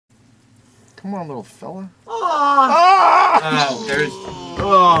Come on, little fella. Oh, there's...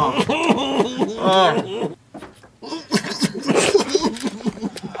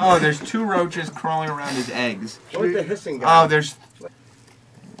 Oh, there's 2 roaches crawling around his eggs. Where's the hissing guy? Oh, there's...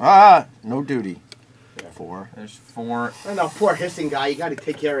 No duty. 4. There's 4. Oh, no, poor hissing guy. You got to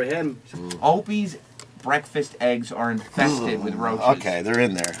take care of him. Opie's breakfast eggs are infested with roaches. Okay, they're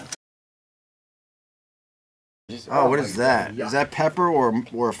in there. Oh, what is that? Is that pepper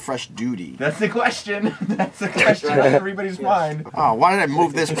or a fresh duty? That's the question. That's the question on everybody's mind. Oh, why did I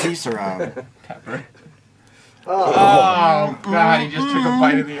move this piece around? Pepper. Oh, God, he just took a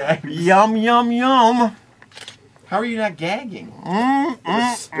bite of the egg. Yum, yum, yum. How are you not gagging?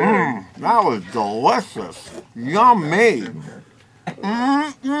 That was delicious. Yummy.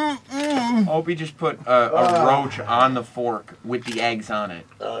 Opie just put a roach on the fork with the eggs on it.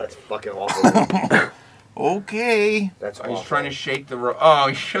 That's fucking awful. Okay. That's awful. He's awful. trying to shake the roach. Oh,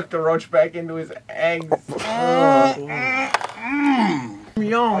 he shook the roach back into his eggs. Oh, you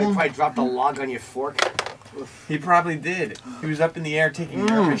probably dropped a log on your fork. He probably did. He was up in the air taking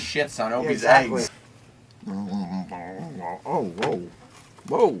nervous shits on Opie's eggs. Oh, whoa.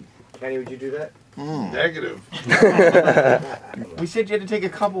 Whoa. Kenny, would you do that? Negative. We said you had to take a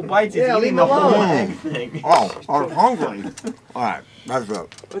couple bites. Yeah, He's leave eating him the whole alone. egg thing. Oh, I'm hungry. All right, that's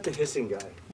it. What the hissing guy?